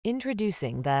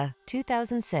Introducing the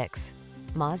 2006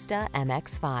 Mazda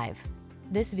MX-5.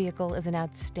 This vehicle is an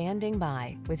outstanding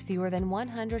buy with fewer than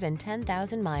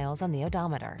 110,000 miles on the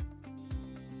odometer.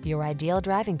 Your ideal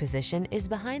driving position is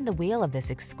behind the wheel of this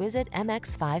exquisite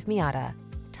MX-5 Miata.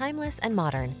 Timeless and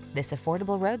modern, this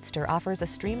affordable roadster offers a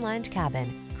streamlined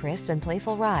cabin, crisp and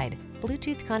playful ride,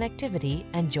 Bluetooth connectivity,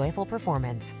 and joyful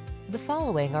performance. The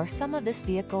following are some of this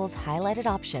vehicle's highlighted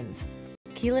options: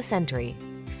 keyless entry,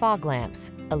 fog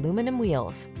lamps, aluminum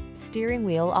wheels, steering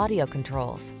wheel audio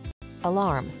controls,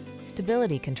 alarm,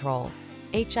 stability control,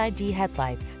 HID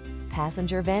headlights,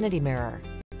 passenger vanity mirror,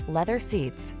 leather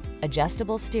seats,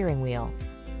 adjustable steering wheel.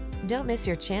 Don't miss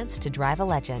your chance to drive a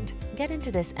legend. Get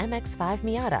into this MX-5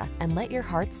 Miata and let your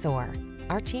heart soar.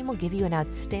 Our team will give you an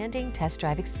outstanding test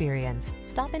drive experience.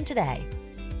 Stop in today.